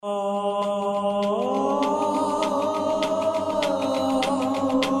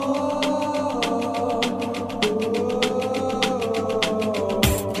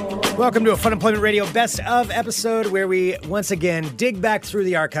Welcome to a Fun Employment Radio Best of episode where we once again dig back through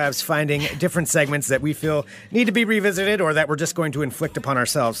the archives, finding different segments that we feel need to be revisited or that we're just going to inflict upon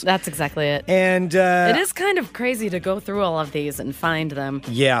ourselves. That's exactly it. And it is kind of crazy to go through all of these and find them.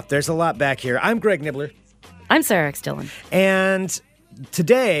 Yeah, there's a lot back here. I'm Greg Nibbler. I'm Sarah X. Dillon. And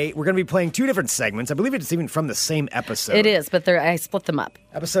today, we're going to be playing two different segments. I believe it's even from the same episode. It is, but I split them up.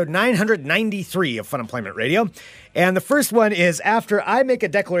 Episode 993 of Fun Employment Radio. And the first one is after I make a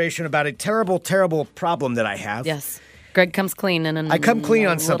declaration about a terrible, terrible problem that I have. Yes. Greg comes clean I come clean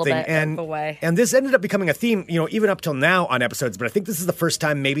on something, and this ended up becoming a theme, even up till now on episodes, but I think this is the first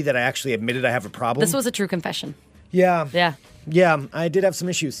time maybe that I actually admitted I have a problem. This was a true confession. Yeah. Yeah, I did have some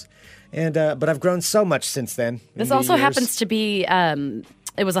issues. And but I've grown so much since then. This also happens to be,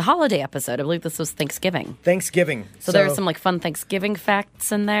 it was a holiday episode. I believe this was Thanksgiving. So there are some fun Thanksgiving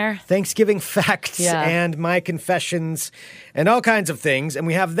facts in there. Thanksgiving facts and my confessions and all kinds of things. And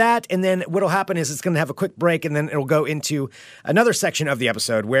we have that. And then what'll happen is it's going to have a quick break and then it'll go into another section of the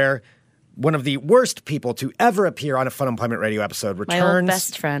episode where one of the worst people to ever appear on a Fun Employment Radio episode returns. My old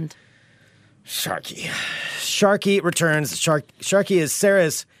best friend. Sharky. Sharky returns. Sharky is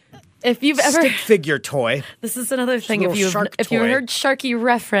Sarah's if you've ever stick figure toy. This is another thing. If you heard Sharky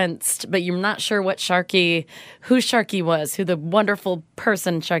referenced, but you're not sure who Sharky was, who the wonderful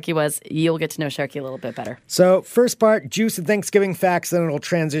person Sharky was, you'll get to know Sharky a little bit better. So first part, juice and Thanksgiving facts, then it'll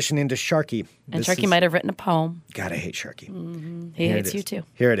transition into Sharky. And Sharky might have written a poem. God, I hate Sharky. Mm-hmm. He hates you too.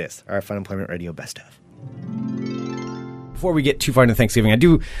 Here it is, our Fun Employment Radio Best of. Before we get too far into Thanksgiving,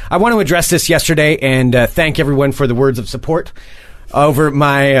 I want to address this yesterday and thank everyone for the words of support over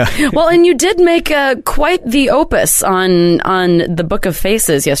my... Well, and you did make quite the opus on the Book of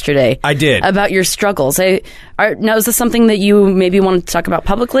Faces yesterday. I did. About your struggles. Now, is this something that you maybe want to talk about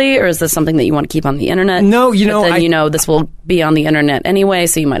publicly, or is this something that you want to keep on the internet? No, this will be on the internet anyway,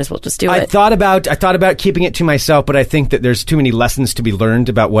 so you might as well just do it. I thought about keeping it to myself, but I think that there's too many lessons to be learned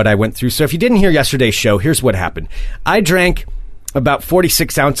about what I went through. So if you didn't hear yesterday's show, here's what happened. I drank about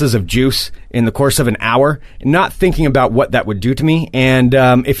 46 ounces of juice in the course of an hour, not thinking about what that would do to me. And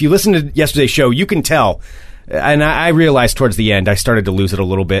if you listen to yesterday's show, you can tell. And I realized towards the end, I started to lose it a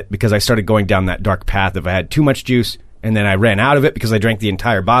little bit because I started going down that dark path of I had too much juice, and then I ran out of it because I drank the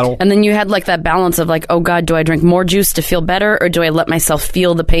entire bottle. And then you had that balance of oh God, do I drink more juice to feel better, or do I let myself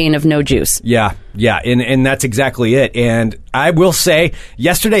feel the pain of no juice? Yeah, and that's exactly it. And I will say,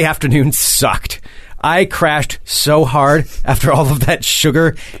 yesterday afternoon sucked. I crashed so hard after all of that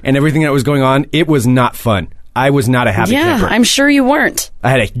sugar and everything that was going on. It was not fun. I was not a happy camper. I'm sure you weren't. I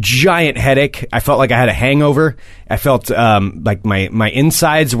had a giant headache. I felt like I had a hangover. I felt like my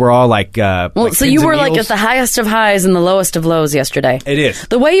insides were all so you were at the highest of highs and the lowest of lows yesterday. It is.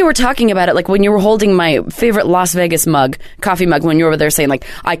 The way you were talking about it, when you were holding my favorite Las Vegas coffee mug, when you were there saying,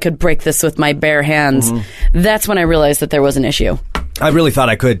 I could break this with my bare hands, that's when I realized that there was an issue. I really thought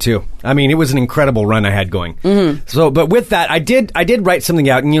I could too. I mean, it was an incredible run I had going. Mm-hmm. So, but with that, I did write something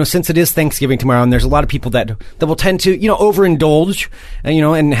out, and since it is Thanksgiving tomorrow, and there's a lot of people that will tend to overindulge,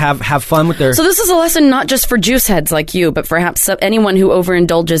 and have fun with their. So this is a lesson not just for juice heads like you, but perhaps anyone who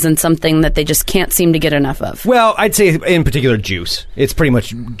overindulges in something that they just can't seem to get enough of. Well, I'd say in particular juice. It's pretty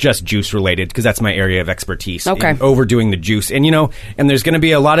much just juice related because that's my area of expertise. Okay. Overdoing the juice, and and there's going to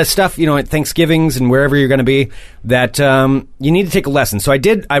be a lot of stuff, at Thanksgivings and wherever you're going to be that you need to take a lesson. So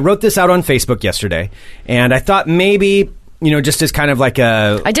I wrote this out on Facebook yesterday, and I thought maybe, just as kind of I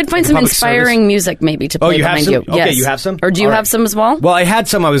did find some inspiring music maybe to play behind you. Okay, yes. you have some? Or do you have some as well? Well, I had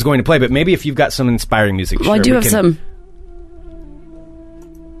some I was going to play, but maybe if you've got some inspiring music, well, I do have some.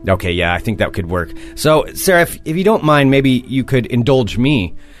 Okay, yeah, I think that could work. So, Sarah, if you don't mind, maybe you could indulge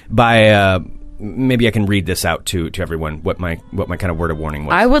me by... maybe I can read this out to everyone, what my kind of word of warning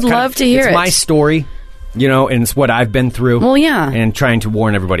was. I would love to hear it. It's my story. And it's what I've been through. Well, yeah. And trying to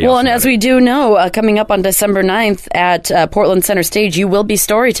warn everybody else. Well, and as we do know, coming up on December 9th at Portland Center Stage, you will be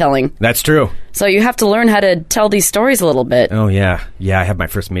storytelling. That's true. So you have to learn how to tell these stories a little bit. Oh, yeah. Yeah, I have my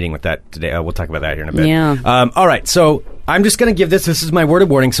first meeting with that today. We'll talk about that here in a bit. Yeah. All right, so I'm just going to give this is my word of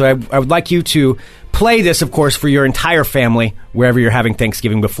warning, so I would like you to play this, of course, for your entire family, wherever you're having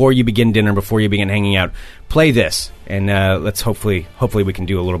Thanksgiving, before you begin dinner, before you begin hanging out. Play this, and let's hopefully we can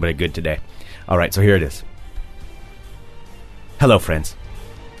do a little bit of good today. All right, so here it is. Hello, friends.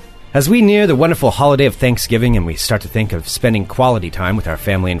 As we near the wonderful holiday of Thanksgiving and we start to think of spending quality time with our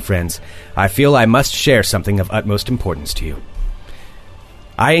family and friends, I feel I must share something of utmost importance to you.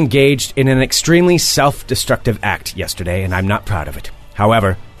 I engaged in an extremely self-destructive act yesterday, and I'm not proud of it.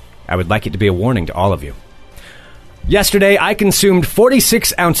 However, I would like it to be a warning to all of you. Yesterday, I consumed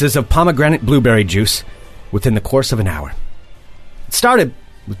 46 ounces of pomegranate blueberry juice within the course of an hour. It started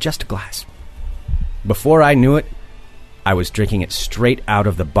with just a glass. Before I knew it, I was drinking it straight out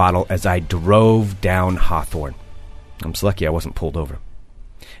of the bottle as I drove down Hawthorne. I'm so lucky I wasn't pulled over.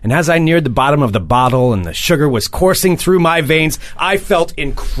 And as I neared the bottom of the bottle and the sugar was coursing through my veins, I felt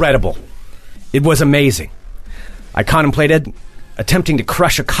incredible. It was amazing. I contemplated attempting to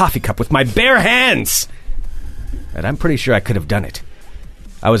crush a coffee cup with my bare hands. And I'm pretty sure I could have done it.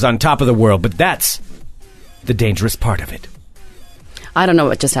 I was on top of the world, but that's the dangerous part of it. I don't know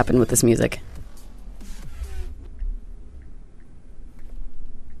what just happened with this music.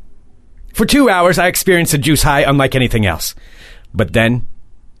 For 2 hours, I experienced a juice high unlike anything else. But then,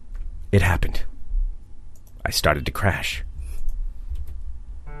 it happened. I started to crash.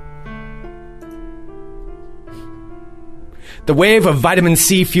 The wave of vitamin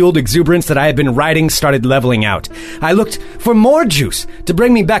C-fueled exuberance that I had been riding started leveling out. I looked for more juice to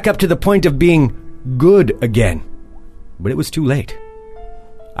bring me back up to the point of being good again. But it was too late.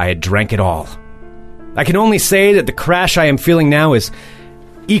 I had drank it all. I can only say that the crash I am feeling now is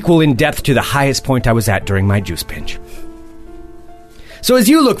equal in depth to the highest point I was at during my juice binge. So as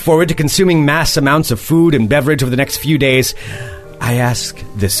you look forward to consuming mass amounts of food and beverage over the next few days, I ask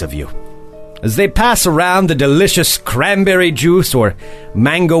this of you. As they pass around the delicious cranberry juice or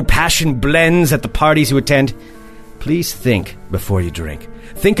mango passion blends at the parties you attend, please think before you drink.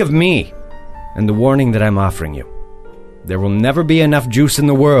 Think of me and the warning that I'm offering you. There will never be enough juice in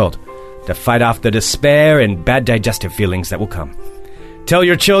the world to fight off the despair and bad digestive feelings that will come. Tell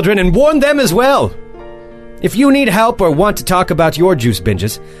your children and warn them as well. If you need help or want to talk about your juice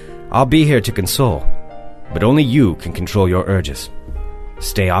binges, I'll be here to console. But only you can control your urges.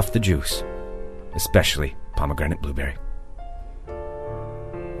 Stay off the juice, especially pomegranate blueberry.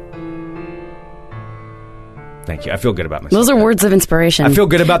 Thank you. I feel good about myself. Those are words of inspiration. I feel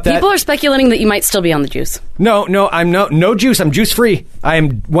good about that. People are speculating that you might still be on the juice. No, I'm no juice. I'm juice-free. I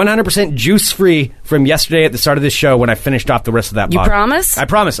am 100% juice-free from yesterday at the start of this show when I finished off the rest of that bottle. You promise? I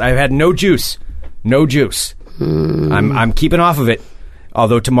promise. I've had no juice. No juice. I'm keeping off of it.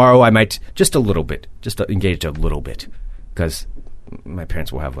 Although tomorrow I might just a little bit. Just engage a little bit. Because my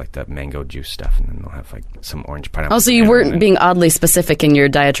parents will have like the mango juice stuff, and then they'll have like some orange pineapple. Oh, so you weren't being oddly specific in your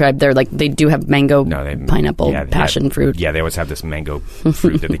diatribe there. Like they do have mango, pineapple, passion fruit. Yeah, they always have this mango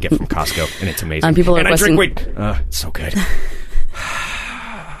fruit that they get from Costco, and it's amazing. People are I drink, it's so good.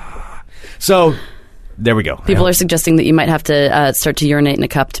 So, there we go. People are suggesting that you might have to start to urinate in a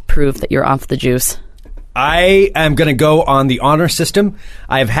cup to prove that you're off the juice. I am going to go on the honor system.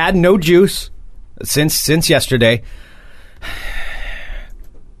 I have had no juice since yesterday.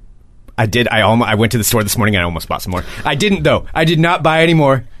 I went to the store this morning and I almost bought some more. I didn't, though. I did not buy any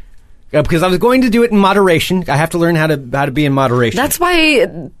more because I was going to do it in moderation. I have to learn how to be in moderation. That's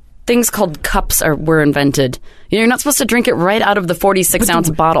why things called cups were invented. You're not supposed to drink it right out of the 46-ounce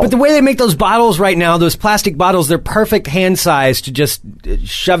bottle. But the way they make those bottles right now, those plastic bottles, they're perfect hand size to just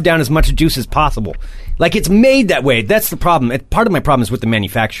shove down as much juice as possible. Like, it's made that way. That's the problem. Part of my problem is with the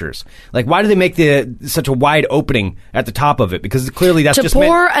manufacturers. Like, why do they make such a wide opening at the top of it? Because clearly that's just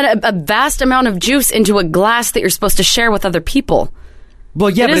pour a vast amount of juice into a glass that you're supposed to share with other people. Well,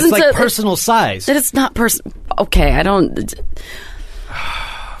 yeah, but it's like personal size. It's not personal. Okay, I don't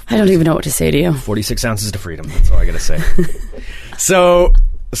even know what to say to you. 46 ounces to freedom. That's all I got to say. So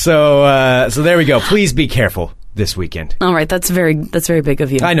there we go. Please be careful this weekend. All right, that's very big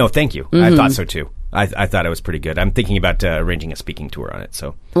of you. I know. Thank you. Mm-hmm. I thought so too. I thought it was pretty good. I'm thinking about arranging a speaking tour on it.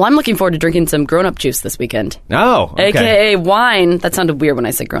 So, well, I'm looking forward to drinking some grown-up juice this weekend. Oh, okay. AKA wine. That sounded weird when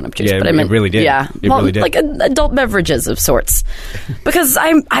I said grown-up juice, but I meant it really did. Yeah, really did. Like adult beverages of sorts. Because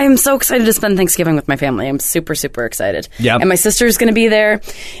I'm so excited to spend Thanksgiving with my family. I'm super super excited. Yeah, and my sister's going to be there,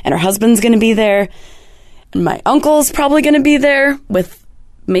 and her husband's going to be there, and my uncle's probably going to be there with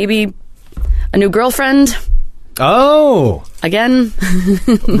maybe a new girlfriend. Oh. Again?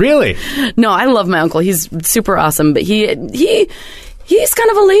 Really? No, I love my uncle. He's super awesome, but he's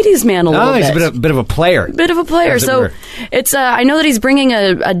kind of a ladies' man a little bit. He's a bit of a player. So it's I know that he's bringing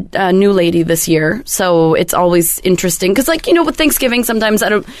a new lady this year, so it's always interesting because, like, with Thanksgiving, sometimes I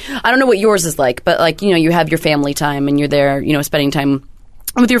don't know what yours is like, but like you have your family time and you're there, spending time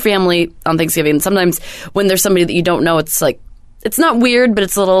with your family on Thanksgiving. And sometimes when there's somebody that you don't know, it's like. It's not weird, but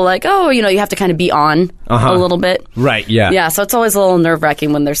it's a little like, you have to kind of be on a little bit. Right, yeah. Yeah, so it's always a little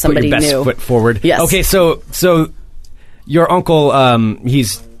nerve-wracking when there's somebody new. Put your best foot forward. Yes. Okay, so your uncle,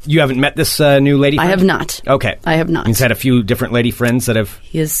 he's You haven't met this new lady friend? I have not. Okay. I have not. He's had a few different lady friends that have...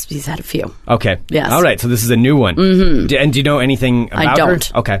 He's had a few. Okay. Yes. All right, so this is a new one. Mm-hmm. And do you know anything about her? I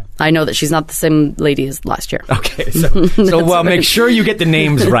don't. Okay. I know that she's not the same lady as last year. Okay, so well, make sure you get the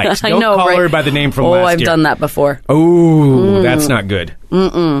names right. Don't call her by the name from last year. Oh, I've done that before. Oh, that's not good.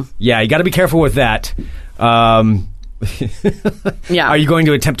 Yeah, you got to be careful with that. Yeah. Are you going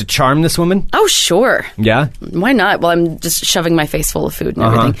to attempt to charm this woman? Oh, sure. Yeah? Why not? Well, I'm just shoving my face full of food and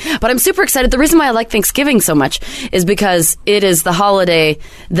everything. But I'm super excited. The reason why I like Thanksgiving so much is because it is the holiday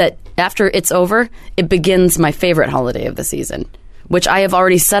that after it's over, it begins my favorite holiday of the season, which I have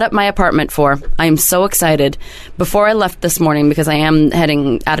already set up my apartment for. I am so excited. Before I left this morning, because I am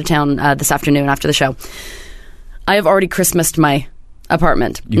heading out of town this afternoon after the show, I have already Christmased my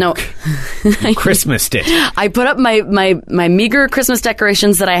apartment. You Christmased it. I put up my meager Christmas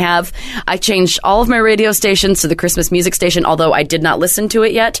decorations that I have. I changed all of my radio stations to the Christmas music station, although I did not listen to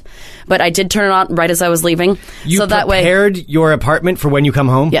it yet. But I did turn it on right as I was leaving. You prepared your apartment for when you come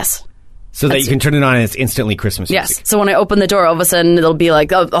home? Yes. So that you can turn it on and it's instantly Christmas music. Yes. So when I open the door, all of a sudden it'll be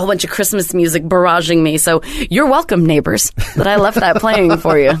like a whole bunch of Christmas music barraging me. So you're welcome, neighbors, that I left that playing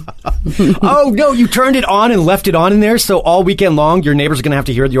for you. Oh, no, you turned it on and left it on in there, so all weekend long your neighbors are going to have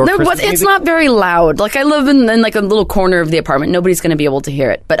to hear your Christmas music? It's not very loud. Like, I live in like a little corner of the apartment. Nobody's going to be able to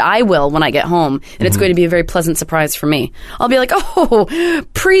hear it. But I will when I get home, and it's going to be a very pleasant surprise for me. I'll be like, oh,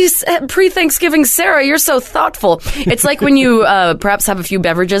 pre-Thanksgiving Sarah, you're so thoughtful. It's like when you perhaps have a few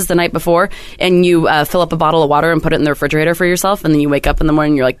beverages the night before, and you fill up a bottle of water and put it in the refrigerator for yourself, and then you wake up in the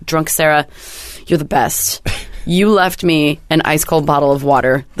morning and you're like, drunk Sarah, you're the best. You left me an ice cold bottle of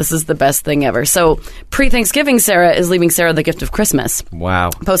water. This is the best thing ever. So pre-Thanksgiving Sarah is leaving Sarah the gift of Christmas. Wow.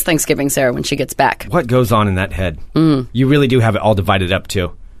 Post-Thanksgiving Sarah when she gets back. What goes on in that head? You really do have it all divided up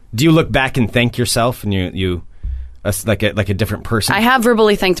too. Do you look back and thank yourself and you like a different person? I have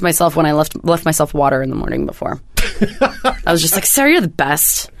verbally thanked myself when I left myself water in the morning before. I was just like, Sarah, you're the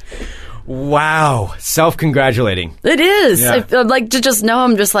best. Wow. Self-congratulating. It is. Yeah. Like, to just know,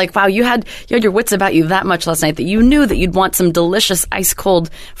 I'm just like, wow, you had your wits about you that much last night that you knew that you'd want some delicious,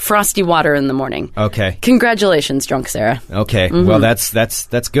 ice-cold, frosty water in the morning. Okay. Congratulations, drunk Sarah. Okay. Well, that's good.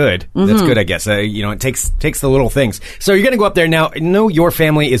 That's good, I guess. It takes the little things. So you're going to go up there. Now, I know your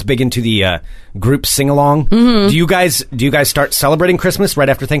family is big into the group sing-along. Do you guys start celebrating Christmas right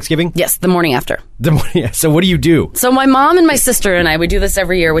after Thanksgiving? Yes, the morning after. So what do you do? So my mom and my sister and I, we do this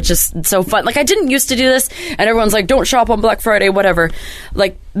every year, which is so fun. Like, I didn't used to do this, and everyone's like, don't shop on Black Friday, whatever.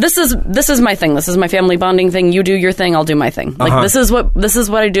 Like, this is my thing. This is my family bonding thing. You do your thing, I'll do my thing. Like, this is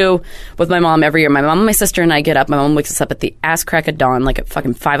what I do with my mom every year. My mom and my sister and I get up. My mom wakes us up at the ass crack of dawn, like at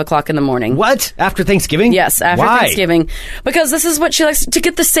fucking 5 o'clock in the morning. What? After Thanksgiving? Yes, after Thanksgiving. Because this is what she likes, to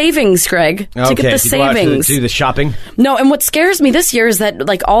get the savings, Greg. To get the savings. To do the shopping? No, and what scares me this year is that,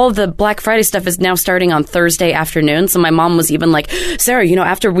 like, all of the Black Friday stuff is now starting on Thursday afternoon. So my mom was even like, Sarah,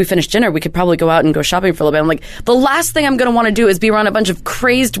 after we finish dinner, we could probably go out and go shopping for a little bit. I'm like, the last thing I'm going to want to do is be around a bunch of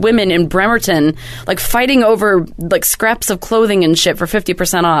crazed women in Bremerton, like, fighting over, like, scraps of clothing and shit for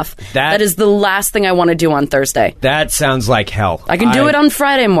 50% off. That is the last thing I want to do on Thursday. That sounds like hell. I can do it on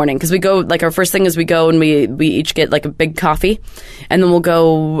Friday morning, because we go, like, our first thing is we go and we each get, like, a big coffee, and then we'll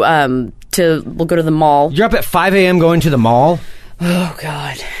go to the mall. You're up at 5 a.m. going to the mall? Oh,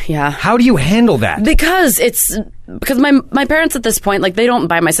 God, yeah. How do you handle that? Because my parents at this point, like, they don't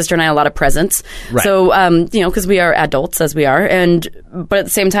buy my sister and I a lot of presents. Right. So, because we are adults, as we are, but at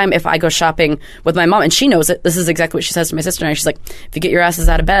the same time, if I go shopping with my mom, and she knows it, this is exactly what she says to my sister and I. She's like, if you get your asses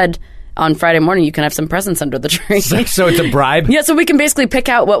out of bed on Friday morning, you can have some presents under the tree. So it's a bribe? Yeah, so we can basically pick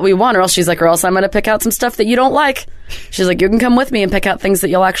out what we want, or else I'm going to pick out some stuff that you don't like. She's like, you can come with me and pick out things that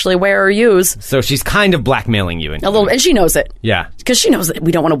you'll actually wear or use. So she's kind of blackmailing you. A little, and she knows it. Yeah. Because she knows that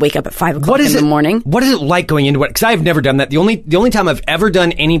we don't want to wake up at 5 o'clock in the morning. What is it like going into it? Because I've never done that. The only time I've ever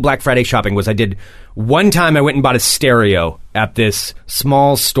done any Black Friday shopping was I did one time. I went and bought a stereo at this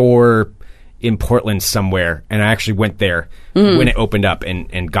small store in Portland somewhere, and I actually went there when it opened up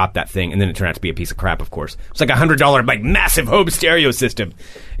and got that thing, and then it turned out to be a piece of crap, of course. It's like $100 like massive home stereo system,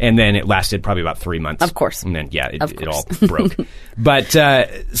 and then it lasted probably about 3 months. Of course. And then, it all broke. But,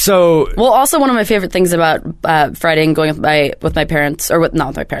 so... Well, also one of my favorite things about Friday and going with my parents, or not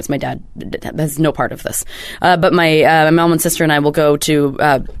with my parents, my dad has no part of this, but my mom and sister and I will go to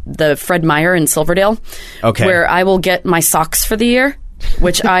the Fred Meyer in Silverdale, where I will get my socks for the year.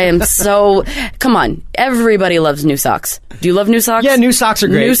 Which I am so... Come on. Everybody loves new socks. Do you love new socks? Yeah, new socks are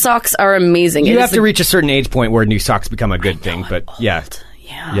great. New socks are amazing. You have to reach a certain age point where new socks become a good thing, but yeah.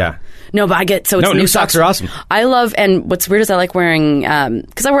 Yeah. No, but I get it's new socks are awesome. I love, and what's weird is I like wearing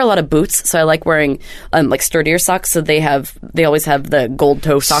because I wear a lot of boots, so I like wearing like sturdier socks. So they always have the gold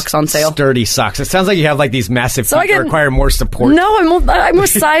toe socks on sale. Sturdy socks. It sounds like you have like these massive feet that require more support. No, I'm a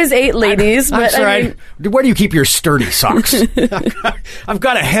size 8, ladies. I'm but sorry. I mean, where do you keep your sturdy socks? I've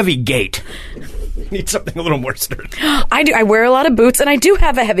got a heavy gait. Need something a little more sturdy. I do. I wear a lot of boots, and I do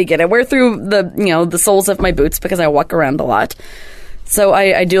have a heavy gait. I wear through the soles of my boots because I walk around a lot. So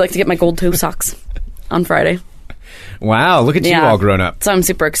I do like to get my gold toe socks on Friday. Wow, look at you all grown up. So I'm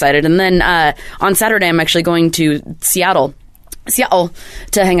super excited. And then on Saturday, I'm actually going to Seattle to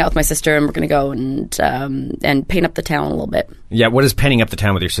hang out with my sister, and we're going to go and paint up the town a little bit. Yeah, what does painting up the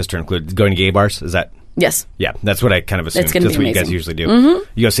town with your sister include? Going to gay bars? Is that? Yes. Yeah, that's what I kind of assumed. It's gonna That's be what you amazing. guys usually do.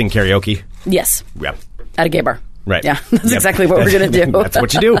 Mm-hmm. You go sing karaoke? Yes. Yeah. At a gay bar. Right. Yeah, that's exactly what we're going to do. That's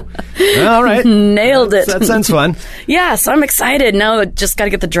what you do. All right. Nailed it. That sounds fun. Yeah, so I'm excited. Now just got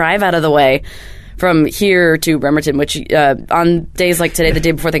to get the drive out of the way from here to Bremerton, which on days like today, the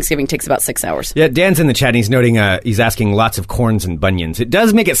day before Thanksgiving, takes about 6 hours. Yeah, Dan's in the chat and he's noting, he's asking lots of corns and bunions. It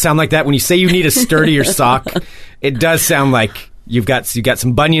does make it sound like that when you say you need a sturdier sock. It does sound like you've got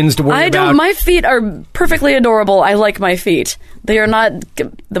some bunions to worry about. My feet are perfectly adorable. I like my feet. They're not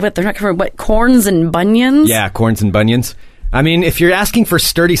covered what, corns and bunions? Yeah, corns and bunions. I mean, if you're asking for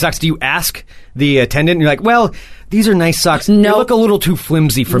sturdy socks, do you ask the attendant and you're like, well, these are nice socks. No. They look a little too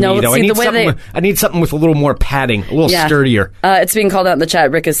flimsy for me, though. I need something with a little more padding, a little sturdier. It's being called out in the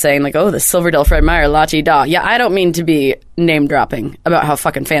chat. Rick is saying, like, oh, the Silverdale Fred Meyer, la-ti-da. Yeah, I don't mean to be name-dropping about how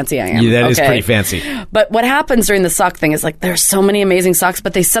fucking fancy I am. Yeah, that is pretty fancy. But what happens during the sock thing is, like, there's so many amazing socks,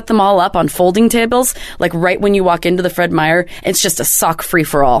 but they set them all up on folding tables, like, right when you walk into the Fred Meyer. It's just a sock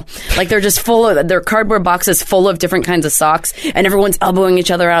free-for-all. Like, they're just they're cardboard boxes full of different kinds of socks, and everyone's elbowing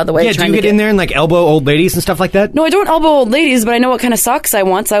each other out of the way. Yeah, do you get in there and, like, elbow old ladies and stuff like that? No, I don't elbow old ladies, but I know what kind of socks I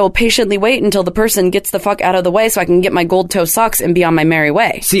want, so I will patiently wait until the person gets the fuck out of the way so I can get my gold toe socks and be on my merry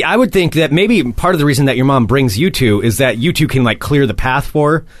way. See, I would think that maybe part of the reason that your mom brings you two is that you two can, like, clear the path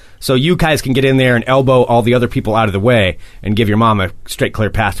for her. So you guys can get in there and elbow all the other people out of the way and give your mom a straight clear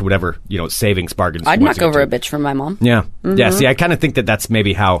path to whatever, savings bargains. I'd knock over a bitch for my mom. Yeah. Mm-hmm. Yeah, see, I kind of think that that's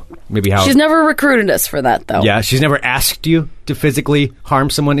maybe how... She's never recruited us for that, though. Yeah, she's never asked you to physically harm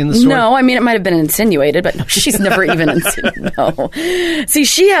someone in the store? No, I mean, it might have been insinuated, but no, she's never even insinuated. No. See,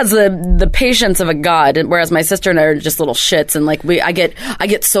 she has the patience of a god, whereas my sister and I are just little shits, and like I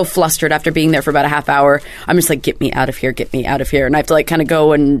get so flustered after being there for about a half hour. I'm just like, get me out of here, and I have to like kind of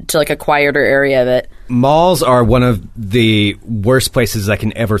go into like a quieter area of it. Malls are one of the worst places I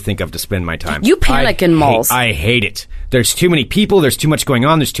can ever think of to spend my time. You panic in malls. I hate it. There's too many people. There's too much going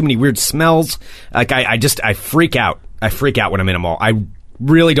on. There's too many weird smells. Like I freak out. I freak out when I'm in a mall. I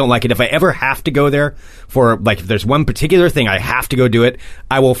really don't like it. If I ever have to go there for, like, if there's one particular thing I have to go do it,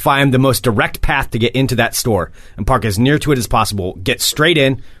 I will find the most direct path to get into that store and park as near to it as possible, get straight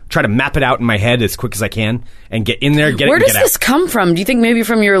in, try to map it out in my head as quick as I can, and get in there, get Where it, and does get this come from? Do you think maybe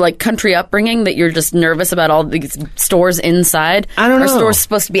from your, like, country upbringing that you're just nervous about all these stores inside? I don't know. Are stores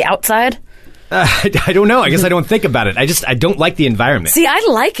supposed to be outside? I don't know. I guess I don't think about it. I don't like the environment. See, I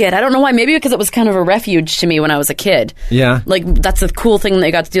like it. I don't know why. Maybe because it was kind of a refuge to me when I was a kid. Yeah. Like, that's a cool thing that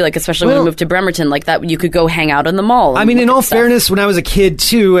you got to do, like, especially when we moved to Bremerton, like that you could go hang out in the mall. I mean, in all fairness, when I was a kid,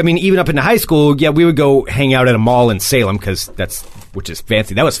 too, I mean, even up into high school, yeah, we would go hang out at a mall in Salem, which is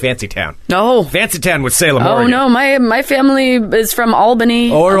fancy. That was Fancy Town. Oh. Fancy Town with Salem, Oh, Oregon. no. My family is from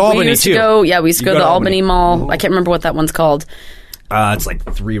Albany. Or Albany, we used too. We used to go to the Albany Mall. I can't remember what that one's called. It's like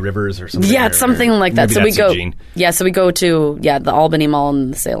Three Rivers or something. Yeah, it's something like that. So we go. Eugene. Yeah, so we go to the Albany Mall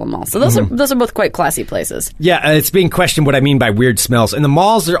and the Salem Mall. So those are both quite classy places. Yeah, it's being questioned what I mean by weird smells. In the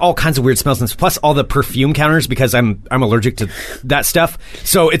malls, there are all kinds of weird smells, and plus all the perfume counters because I'm allergic to that stuff.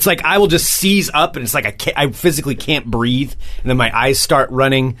 So it's like I will just seize up, and it's like I physically can't breathe, and then my eyes start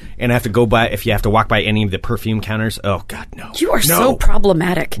running, and I have to go by. If you have to walk by any of the perfume counters, oh God, no! You are so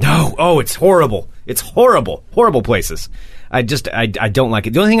problematic. No, it's horrible. It's horrible places. I don't like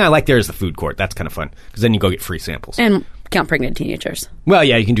it. The only thing I like there is the food court. That's kind of fun because then you go get free samples And count pregnant teenagers. Well,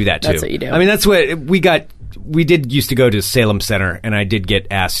 yeah, you can do that too. That's what you do. I mean, that's what we did used to go to Salem Center, and I did get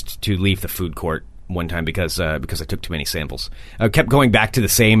asked to leave the food court one time because I took too many samples. I kept going back to the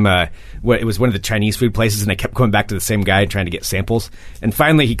same. It was one of the Chinese food places, and I kept going back to the same guy trying to get samples. And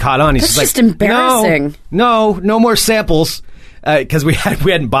finally, he caught on. He's just like, embarrassing. No more samples because we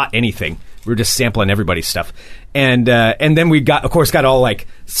hadn't bought anything. We were just sampling everybody's stuff. And then we got all like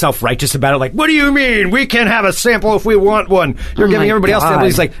self-righteous about it. Like, what do you mean? We can't have a sample if we want one. You're giving everybody else samples.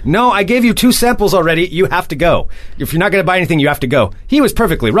 He's like, no, I gave you 2 samples already. You have to go. If you're not going to buy anything, you have to go. He was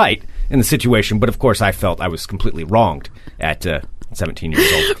perfectly right in the situation. But of course, I felt I was completely wronged at 17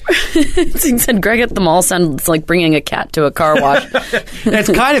 years old. He said, Greg at the mall sounds like bringing a cat to a car wash.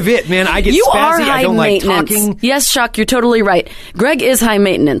 That's kind of it, man. I get you spazzy. Are high I don't maintenance. like talking. Yes, Shock, you're totally right. Greg is high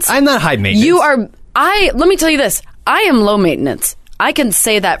maintenance. I'm not high maintenance. You are. Let me tell you this. I am low maintenance. I can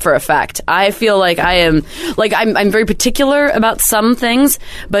say that for a fact. I feel like I am, like, I'm very particular about some things,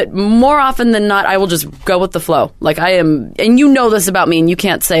 but more often than not, I will just go with the flow. Like, I am, and you know this about me, and you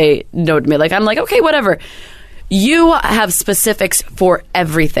can't say no to me. Like, I'm like, okay, whatever. You have specifics for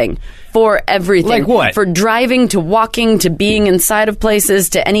everything. For everything. Like what? For driving, to walking, to being inside of places,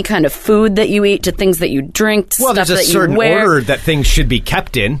 to any kind of food that you eat, to things that you drink, to well, stuff there's a that you certain wear. order that things should be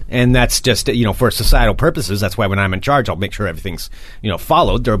kept in, and that's just, for societal purposes. That's why when I'm in charge, I'll make sure everything's,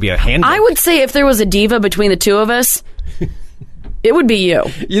 followed. There'll be a handbook. I would say if there was a diva between the two of us, it would be you.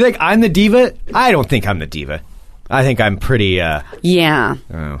 You think I'm the diva? I don't think I'm the diva. I think I'm pretty, Yeah.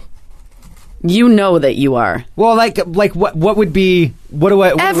 Oh. You know that you are. Well, like what would be, what do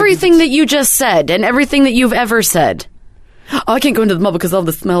I... Everything that you just said and everything that you've ever said. Oh, I can't go into the mall because of all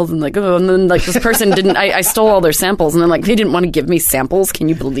the smells and like, oh, and then like this person didn't, I stole all their samples and then like they didn't want to give me samples. Can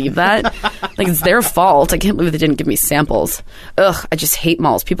you believe that? Like it's their fault. I can't believe they didn't give me samples. Ugh, I just hate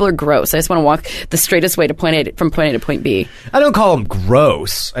malls. People are gross. I just want to walk the straightest way to from point A to point B. I don't call them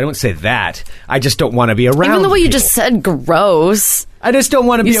gross. I don't say that. I just don't want to be around Even the way you people. just said gross. I just don't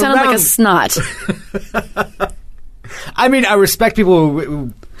want to be around. You sounded like a snot. I mean, I respect people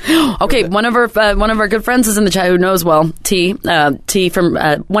who Okay, one of our good friends is in the chat who knows well. T from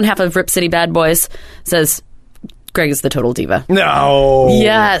one half of Rip City Bad Boys says Greg is the total diva. No.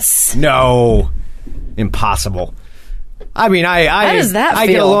 Yes. No. Impossible. I mean, How does that I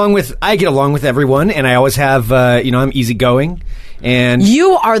feel? get along with everyone, and I always have. I'm easygoing, and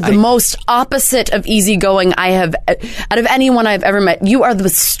you are the most opposite of easygoing I have out of anyone I've ever met. You are the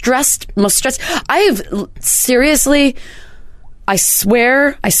most stressed. I have seriously. I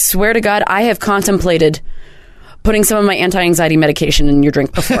swear to God, I have contemplated putting some of my anti-anxiety medication in your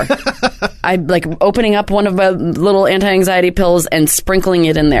drink before. I like opening up one of my little anti-anxiety pills and sprinkling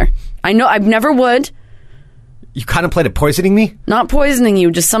it in there. I know I never would. You contemplated poisoning me? Not poisoning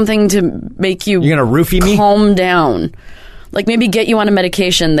you, just something to make you. You're gonna roofie me? Calm down. Like maybe get you on a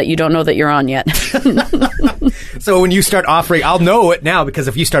medication that you don't know that you're on yet. So when you start offering, I'll know it now because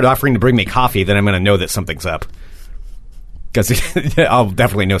if you start offering to bring me coffee, then I'm going to know that something's up. Because I'll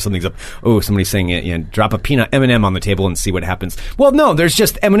definitely know something's up. Oh, somebody's saying, drop a peanut M&M on the table and see what happens. Well, no, there's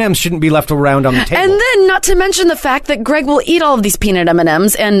just M&Ms shouldn't be left around on the table. And then, not to mention the fact that Greg will eat all of these peanut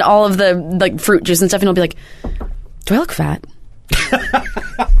M&Ms and all of the like fruit juice and stuff, and he'll be like, "Do I look fat?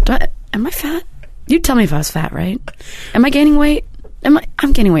 Am I fat? You'd tell me if I was fat, right? Am I gaining weight?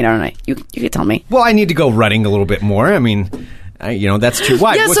 I'm gaining weight, aren't I? You could tell me." Well, I need to go running a little bit more. I mean, that's true.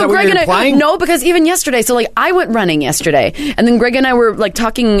 Why? Yeah, Was so that what Greg you were and I, implying? no, because even yesterday, so like I went running yesterday, and then Greg and I were like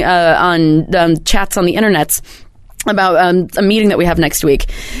talking on chats on the internets about a meeting that we have next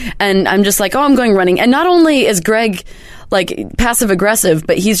week, and I'm just like, oh, I'm going running, and not only is Greg like passive aggressive,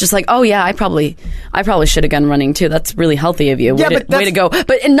 but he's just like, oh yeah, I probably should have gone running too. That's really healthy of you. Yeah, way to go.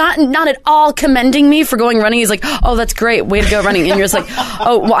 But not at all commending me for going running. He's like, oh, that's great. Way to go running. And you're just like,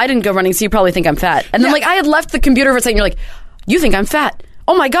 oh, well, I didn't go running, so you probably think I'm fat. And then like I had left the computer for a second. You're like, you think I'm fat?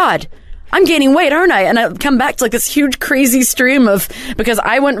 Oh my God, I'm gaining weight, aren't I? And I come back to like this huge crazy stream of, because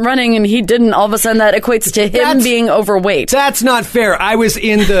I went running and he didn't, all of a sudden that equates to him being overweight. That's not fair. I was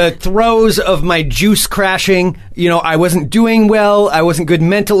in the throes of my juice crashing. I wasn't doing well. I wasn't good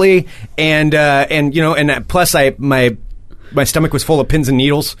mentally. And plus my stomach was full of pins and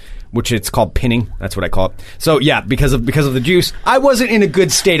needles, which it's called pinning. That's what I call it. So yeah, because of the juice, I wasn't in a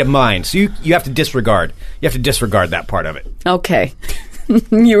good state of mind. So you have to disregard. You have to disregard that part of it. Okay.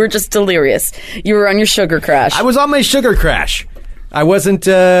 You were just delirious. You were on your sugar crash. I was on my sugar crash. I wasn't,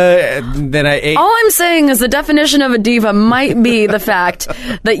 then I ate. All I'm saying is the definition of a diva might be the fact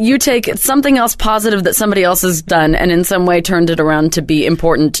that you take something else positive that somebody else has done and in some way turned it around to be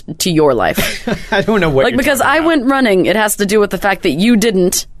important to your life. I don't know what because I went running, it has to do with the fact that you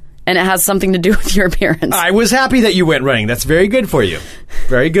didn't, and it has something to do with your appearance. I was happy that you went running. That's very good for you.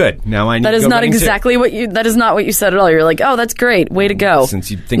 Very good. Now I need that to is go not running exactly too. what you. That is not what you said at all. You're like, oh, that's great. Way to go.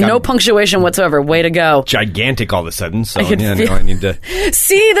 Since you think no I'm punctuation whatsoever. Way to go. Gigantic all of a sudden. So now I need to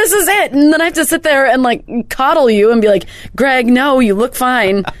see. This is it. And then I have to sit there and like coddle you and be like, Greg, no, you look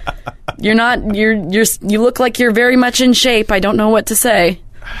fine. You're not. You look like you're very much in shape. I don't know what to say.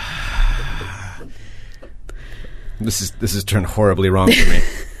 This is turned horribly wrong for me.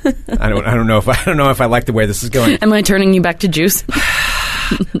 I don't know if I like the way this is going. Am I turning you back to juice?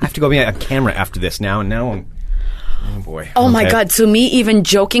 I have to go be on camera after this now, and now I'm. Oh boy. Oh my God! So me even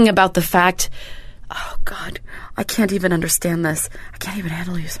joking about the fact oh God, I can't even understand this. I can't even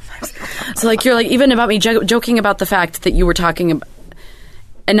handle you sometimes. So like you're like even about me joking about the fact that you were talking about,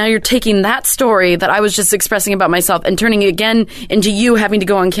 and now you're taking that story that I was just expressing about myself and turning it again into you having to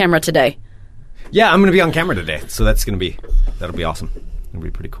go on camera today. Yeah, I'm going to be on camera today, so that'll be awesome. It'll be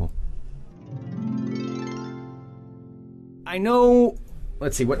pretty cool. I know.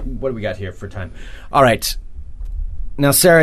 Let's see what do we got here for time. All right, now Sarah.